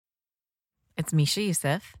it's Misha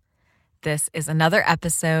Youssef. This is another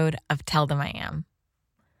episode of Tell Them I Am.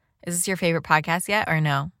 Is this your favorite podcast yet or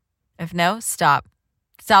no? If no, stop.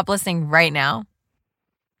 Stop listening right now.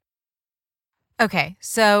 Okay,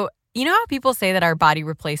 so you know how people say that our body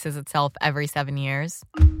replaces itself every 7 years?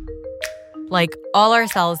 Like all our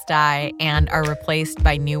cells die and are replaced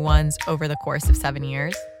by new ones over the course of 7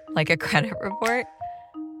 years, like a credit report.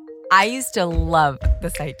 I used to love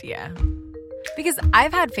this idea because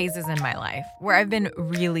I've had phases in my life where I've been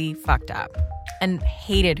really fucked up and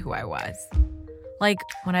hated who I was. Like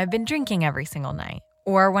when I've been drinking every single night,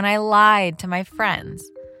 or when I lied to my friends,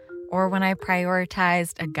 or when I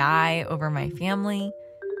prioritized a guy over my family.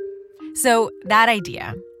 So that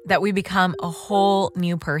idea that we become a whole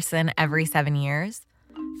new person every 7 years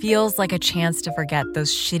feels like a chance to forget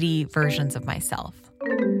those shitty versions of myself.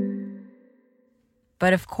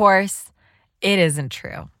 But of course, it isn't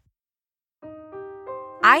true.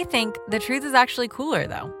 I think the truth is actually cooler,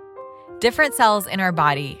 though. Different cells in our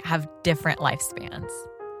body have different lifespans.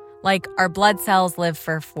 Like our blood cells live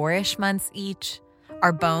for 4-ish months each.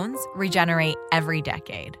 Our bones regenerate every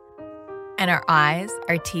decade. And our eyes,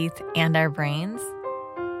 our teeth, and our brains,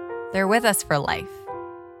 they're with us for life.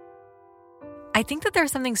 I think that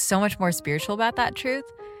there's something so much more spiritual about that truth.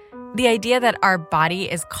 The idea that our body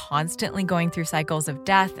is constantly going through cycles of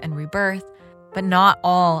death and rebirth, but not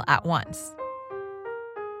all at once.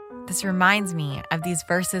 This reminds me of these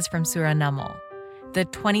verses from Surah Naml, the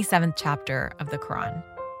 27th chapter of the Quran.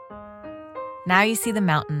 Now you see the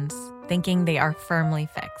mountains, thinking they are firmly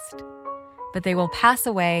fixed, but they will pass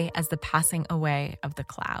away as the passing away of the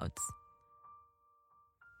clouds.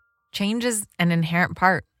 Change is an inherent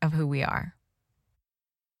part of who we are.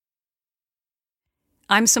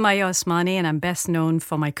 I'm Sumaya Osmani, and I'm best known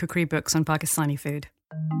for my cookery books on Pakistani food.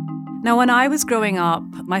 Now, when I was growing up,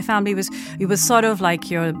 my family was sort of like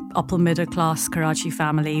your upper middle class Karachi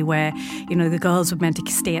family where, the girls were meant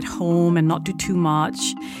to stay at home and not do too much.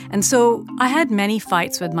 And so I had many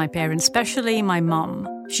fights with my parents, especially my mum.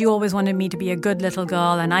 She always wanted me to be a good little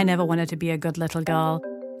girl, and I never wanted to be a good little girl.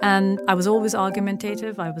 And I was always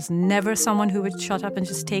argumentative. I was never someone who would shut up and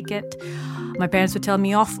just take it. My parents would tell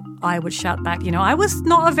me off. I would shout back. I was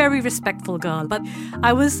not a very respectful girl, but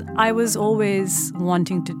I was always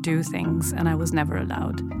wanting to do things, and I was never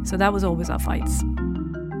allowed. So that was always our fights.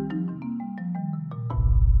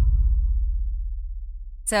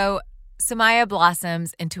 So Sumaya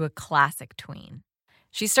blossoms into a classic tween.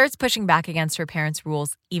 She starts pushing back against her parents'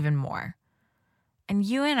 rules even more. And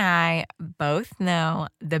you and I both know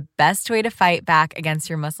the best way to fight back against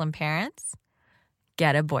your Muslim parents?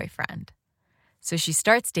 Get a boyfriend. So she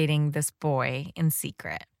starts dating this boy in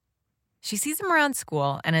secret. She sees him around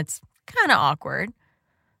school, and it's kind of awkward.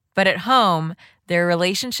 But at home, their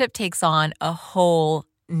relationship takes on a whole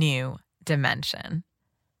new dimension.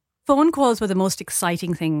 Phone calls were the most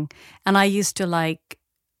exciting thing. And I used to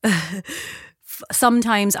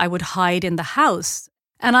sometimes I would hide in the house.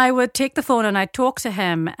 And I would take the phone and I'd talk to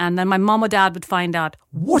him, and then my mom or dad would find out,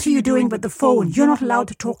 "What are you doing with the phone? You're not allowed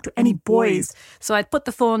to talk to any boys." So I'd put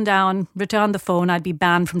the phone down, return the phone. I'd be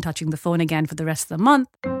banned from touching the phone again for the rest of the month.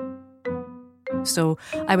 So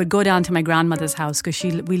I would go down to my grandmother's house because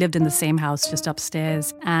we lived in the same house just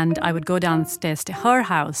upstairs. And I would go downstairs to her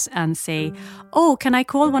house and say, "Oh, can I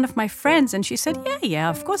call one of my friends?" And she said,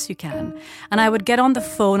 yeah, of course you can. And I would get on the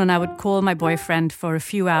phone and I would call my boyfriend for a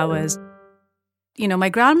few hours. My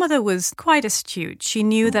grandmother was quite astute. She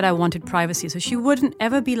knew that I wanted privacy, so she wouldn't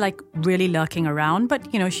ever be really lurking around. But,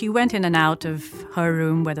 she went in and out of her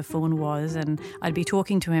room where the phone was, and I'd be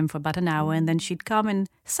talking to him for about an hour, and then she'd come, and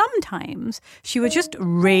sometimes she would just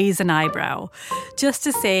raise an eyebrow just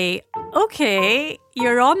to say, "Okay,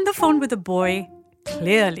 you're on the phone with a boy,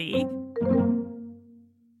 clearly."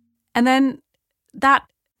 And then that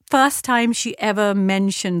first time she ever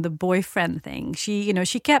mentioned the boyfriend thing,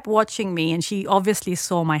 she kept watching me, and she obviously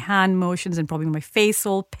saw my hand motions and probably my face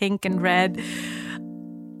all pink and red.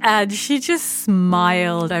 And she just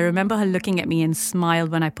smiled. I remember her looking at me and smiled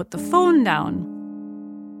when I put the phone down.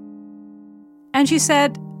 And she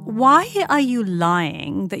said, "Why are you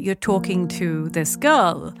lying that you're talking to this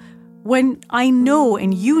girl when I know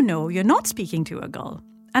and you know you're not speaking to a girl?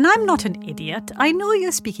 And I'm not an idiot. I know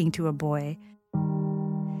you're speaking to a boy."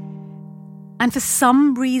 And for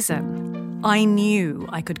some reason, I knew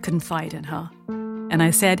I could confide in her. And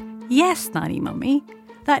I said, "Yes, Nani Mummy,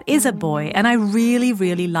 that is a boy, and I really,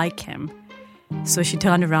 really like him." So she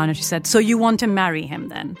turned around and she said, "So you want to marry him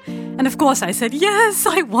then?" And of course I said, "Yes,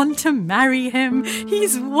 I want to marry him.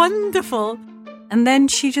 He's wonderful." And then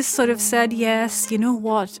she just sort of said, "Yes, you know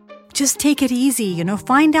what? Just take it easy,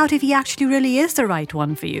 find out if he actually really is the right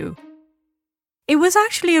one for you." It was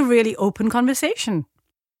actually a really open conversation.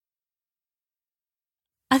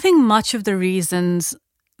 I think much of the reasons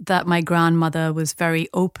that my grandmother was very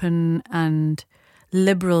open and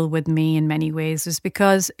liberal with me in many ways was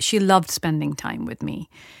because she loved spending time with me.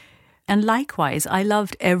 And likewise, I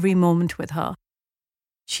loved every moment with her.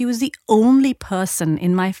 She was the only person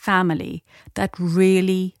in my family that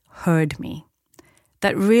really heard me,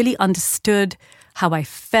 that really understood how I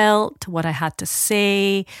felt, what I had to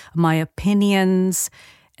say, my opinions,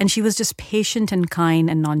 and she was just patient and kind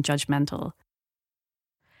and non-judgmental.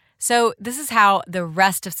 So this is how the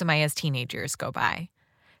rest of Sumayya's teenage years go by.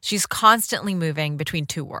 She's constantly moving between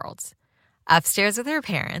two worlds. Upstairs with her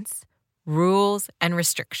parents, rules and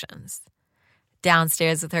restrictions.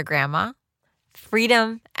 Downstairs with her grandma,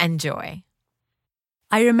 freedom and joy.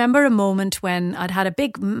 I remember a moment when I'd had a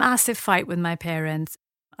big, massive fight with my parents.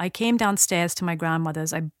 I came downstairs to my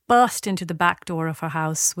grandmother's. I burst into the back door of her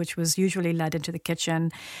house, which was usually led into the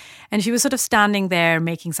kitchen. And she was sort of standing there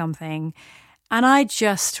making something. And I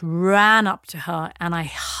just ran up to her and I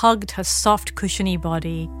hugged her soft, cushiony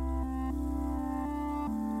body.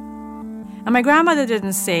 And my grandmother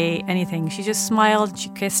didn't say anything. She just smiled, she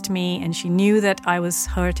kissed me, and she knew that I was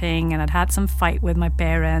hurting and I'd had some fight with my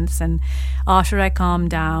parents. And after I calmed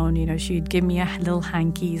down, she'd give me a little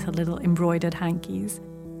hankies, her little embroidered hankies.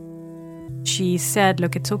 She said,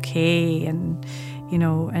 look, it's okay. And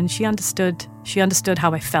she understood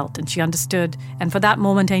how I felt, and she understood. And for that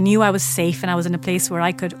moment, I knew I was safe and I was in a place where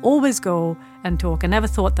I could always go and talk. I never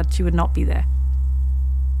thought that she would not be there.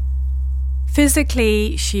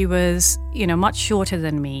 Physically, she was, much shorter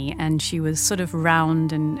than me, and she was sort of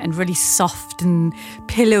round and really soft and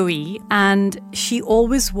pillowy. And she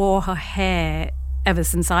always wore her hair, ever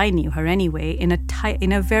since I knew her anyway, in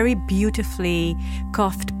a very beautifully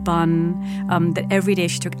coiffed bun that every day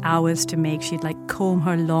she took hours to make. She'd comb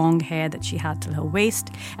her long hair that she had till her waist,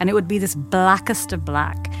 and it would be this blackest of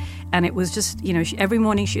black. And it was just, every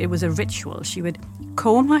morning it was a ritual. She would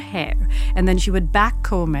comb her hair, and then she would back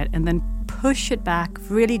comb it, and then push it back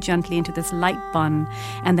really gently into this light bun,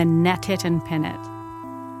 and then net it and pin it.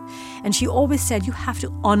 And she always said, you have to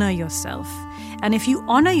honor yourself. And if you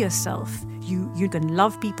honor yourself, you can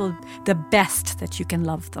love people the best that you can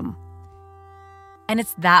love them. And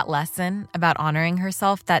it's that lesson about honoring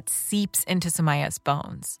herself that seeps into Sumayya's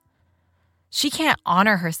bones. She can't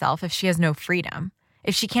honor herself if she has no freedom,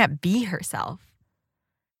 if she can't be herself.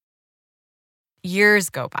 Years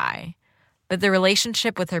go by, but the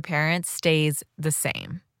relationship with her parents stays the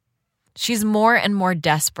same. She's more and more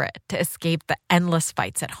desperate to escape the endless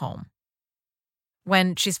fights at home.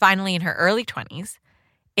 When she's finally in her early 20s,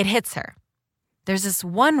 it hits her. There's this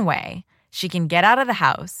one way she can get out of the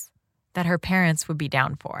house that her parents would be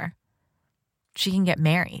down for. She can get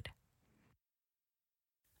married.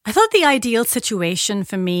 I thought the ideal situation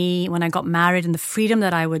for me when I got married and the freedom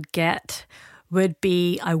that I would get would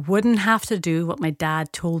be I wouldn't have to do what my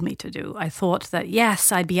dad told me to do. I thought that,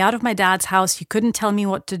 yes, I'd be out of my dad's house. He couldn't tell me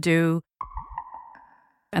what to do.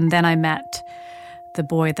 And then I met the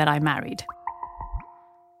boy that I married.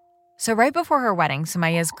 So right before her wedding,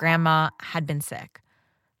 Sumayya's grandma had been sick.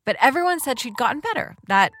 But everyone said she'd gotten better,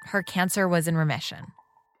 that her cancer was in remission.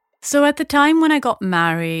 So at the time when I got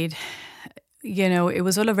married, it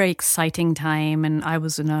was all a very exciting time, and I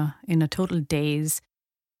was in a total daze.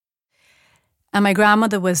 And my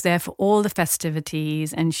grandmother was there for all the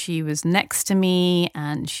festivities, and she was next to me,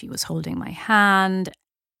 and she was holding my hand.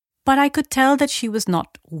 But I could tell that she was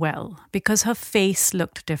not well because her face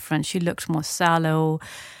looked different. She looked more sallow.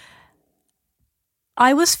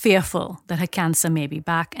 I was fearful that her cancer may be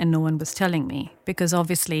back, and no one was telling me because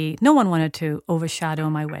obviously no one wanted to overshadow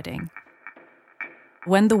my wedding.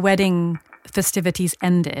 When the wedding festivities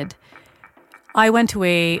ended, I went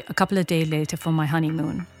away a couple of days later for my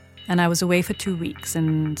honeymoon, and I was away for 2 weeks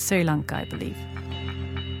in Sri Lanka, I believe.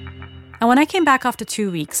 And when I came back after 2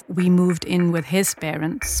 weeks, we moved in with his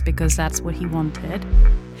parents because that's what he wanted.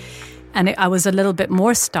 And I was a little bit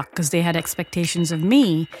more stuck because they had expectations of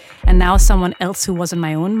me. And now someone else who wasn't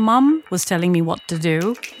my own mum was telling me what to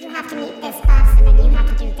do. You have to meet this person, and you have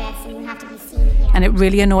to do this, and you have to be seen here. And it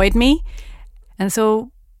really annoyed me. And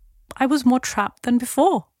so I was more trapped than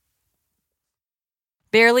before.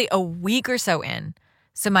 Barely a week or so in,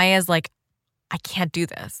 Sumayya's like, I can't do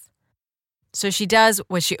this. So she does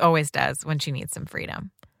what she always does when she needs some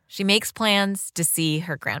freedom. She makes plans to see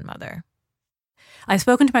her grandmother. I'd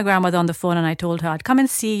spoken to my grandmother on the phone, and I told her I'd come and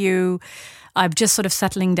see you. I'm just sort of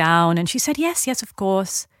settling down. And she said, yes, of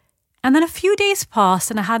course. And then a few days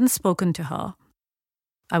passed and I hadn't spoken to her.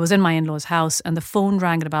 I was in my in-laws' house and the phone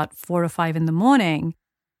rang at about 4 or 5 in the morning.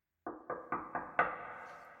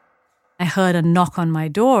 I heard a knock on my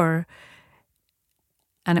door,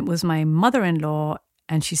 and it was my mother-in-law,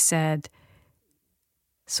 and she said,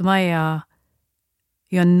 "Sumaya,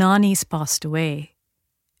 your nanny's passed away."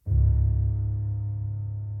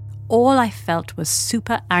 All I felt was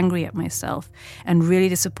super angry at myself and really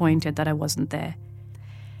disappointed that I wasn't there.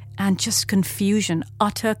 And just confusion,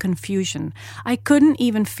 utter confusion. I couldn't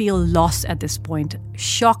even feel loss at this point.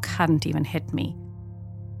 Shock hadn't even hit me.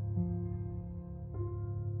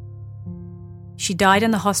 She died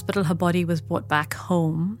in the hospital. Her body was brought back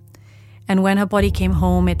home. And when her body came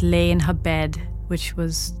home, it lay in her bed, which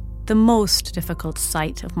was the most difficult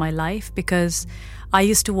sight of my life, because I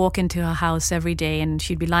used to walk into her house every day and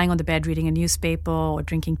she'd be lying on the bed reading a newspaper or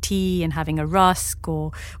drinking tea and having a rusk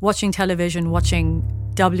or watching television, watching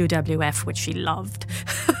WWF, which she loved,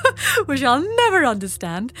 which I'll never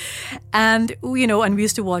understand. And, we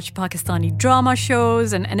used to watch Pakistani drama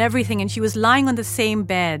shows and everything. And she was lying on the same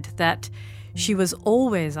bed that she was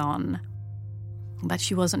always on, but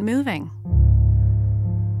she wasn't moving.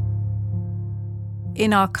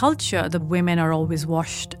 In our culture, the women are always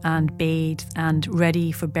washed and bathed and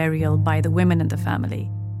ready for burial by the women in the family.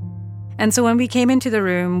 And so when we came into the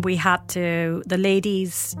room, the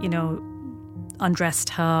ladies, undressed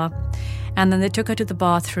her, and then they took her to the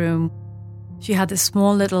bathroom. She had this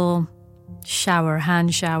small little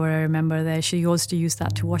hand shower, I remember there. She used to use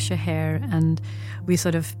that to wash her hair, and we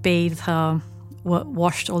sort of bathed her,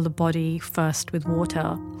 washed all the body first with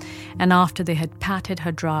water. And after they had patted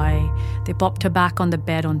her dry, they popped her back on the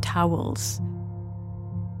bed on towels.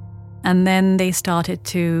 And then they started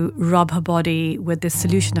to rub her body with this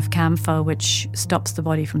solution of camphor, which stops the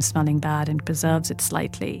body from smelling bad and preserves it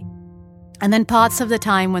slightly. And then parts of the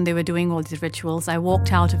time when they were doing all these rituals, I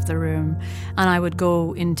walked out of the room and I would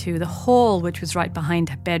go into the hall, which was right behind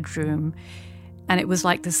her bedroom. And it was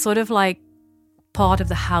like this sort of like part of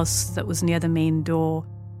the house that was near the main door.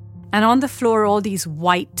 And on the floor, all these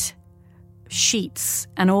white sheets,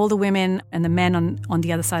 and all the women and the men on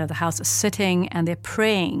the other side of the house are sitting and they're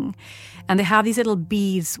praying. And they have these little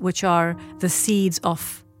beads, which are the seeds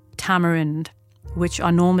of tamarind, which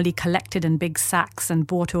are normally collected in big sacks and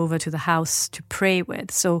brought over to the house to pray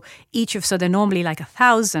with. So they're normally like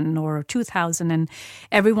 1,000 or 2,000, and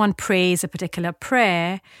everyone prays a particular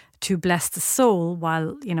prayer to bless the soul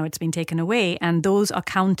while, it's been taken away. And those are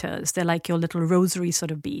counters. They're like your little rosary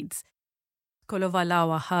sort of beads. So you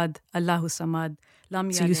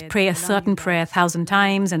pray a certain prayer 1,000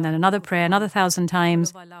 times, and then another prayer, another 1,000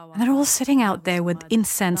 times. And they're all sitting out there with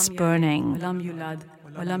incense burning.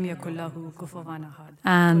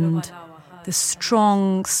 And the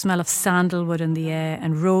strong smell of sandalwood in the air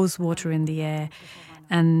and rose water in the air.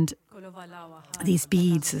 And these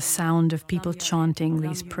beads, the sound of people chanting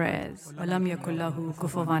these prayers. I remember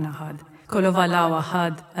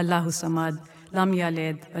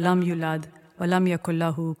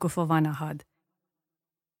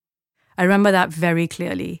that very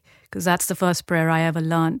clearly, because that's the first prayer I ever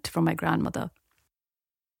learnt from my grandmother.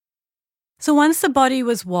 So once the body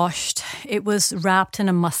was washed, it was wrapped in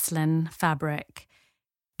a muslin fabric.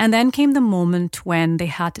 And then came the moment when they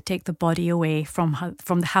had to take the body away from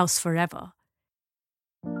the house forever.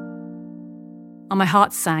 And my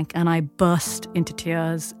heart sank and I burst into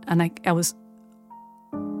tears, and I was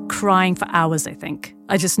crying for hours, I think.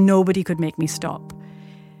 Nobody could make me stop.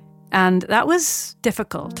 And that was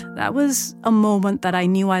difficult. That was a moment that I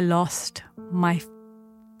knew I lost my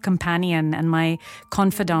companion and my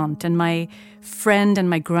confidant and my friend and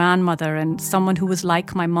my grandmother and someone who was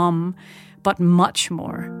like my mom, but much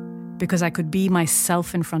more, because I could be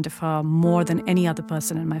myself in front of her more than any other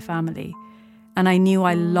person in my family. And I knew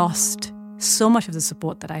I lost so much of the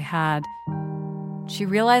support that I had. She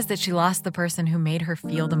realized that she lost the person who made her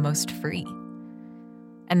feel the most free.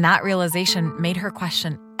 And that realization made her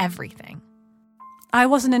question everything. I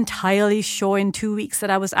wasn't entirely sure in 2 weeks that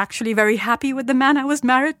I was actually very happy with the man I was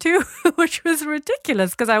married to, which was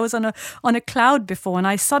ridiculous because I was on a cloud before, and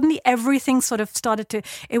everything sort of started to,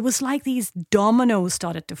 it was like these dominoes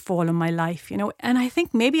started to fall in my life, and I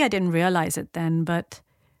think maybe I didn't realize it then, but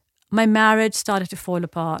my marriage started to fall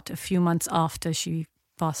apart a few months after she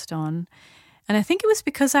passed on. And I think it was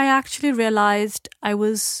because I actually realized I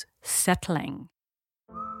was settling.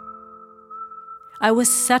 I was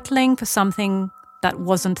settling for something that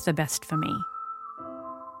wasn't the best for me.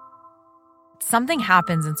 Something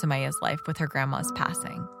happens in Sumaya's life with her grandma's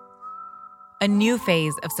passing. A new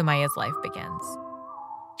phase of Sumaya's life begins.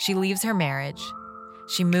 She leaves her marriage.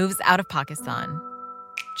 She moves out of Pakistan.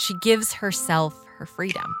 She gives herself her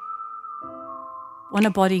freedom. when a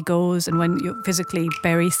body goes and when you physically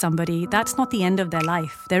bury somebody, that's not the end of their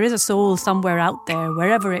life. There is a soul somewhere out there,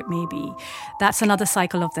 wherever it may be. That's another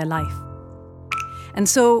cycle of their life. And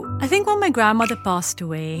so I think when my grandmother passed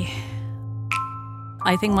away,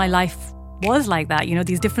 I think my life was like that.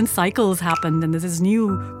 These different cycles happened and there's this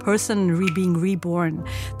new person being reborn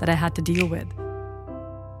that I had to deal with.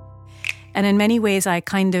 And in many ways, I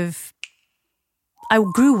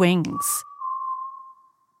grew wings.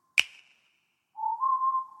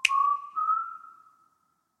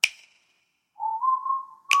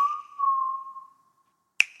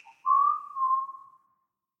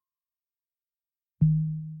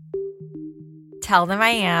 Tell Them I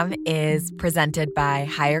Am is presented by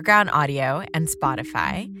Higher Ground Audio and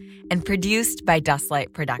Spotify and produced by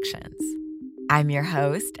Dustlight Productions. I'm your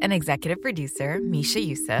host and executive producer, Misha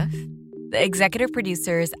Yusuf. The executive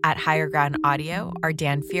producers at Higher Ground Audio are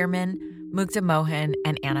Dan Fierman, Mukta Mohan,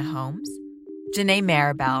 and Anna Holmes. Janae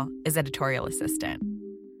Maribel is editorial assistant.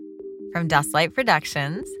 From Dustlight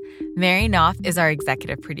Productions, Mary Knopf is our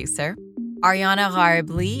executive producer. Ariana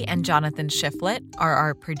Gharibli and Jonathan Shiflett are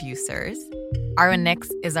our producers. Arwen Nix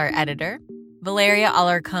is our editor. Valeria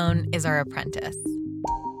Alarcon is our apprentice.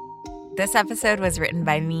 This episode was written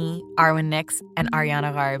by me, Arwen Nix, and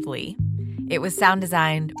Ariana Gharibli. It was sound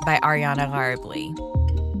designed by Ariana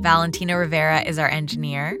Gharibli. Valentino Rivera is our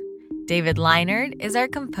engineer. David Leinard is our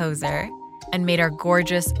composer and made our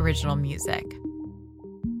gorgeous original music.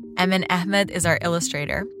 Emin Ahmed is our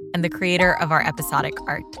illustrator and the creator of our episodic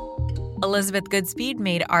art. Elizabeth Goodspeed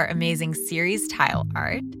made our amazing series tile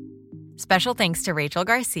art. Special thanks to Rachel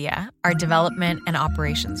Garcia, our development and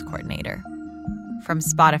operations coordinator. From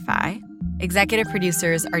Spotify, executive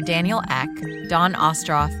producers are Daniel Eck, Dawn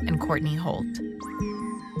Ostroff, and Courtney Holt.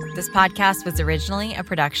 This podcast was originally a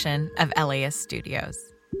production of LAist Studios.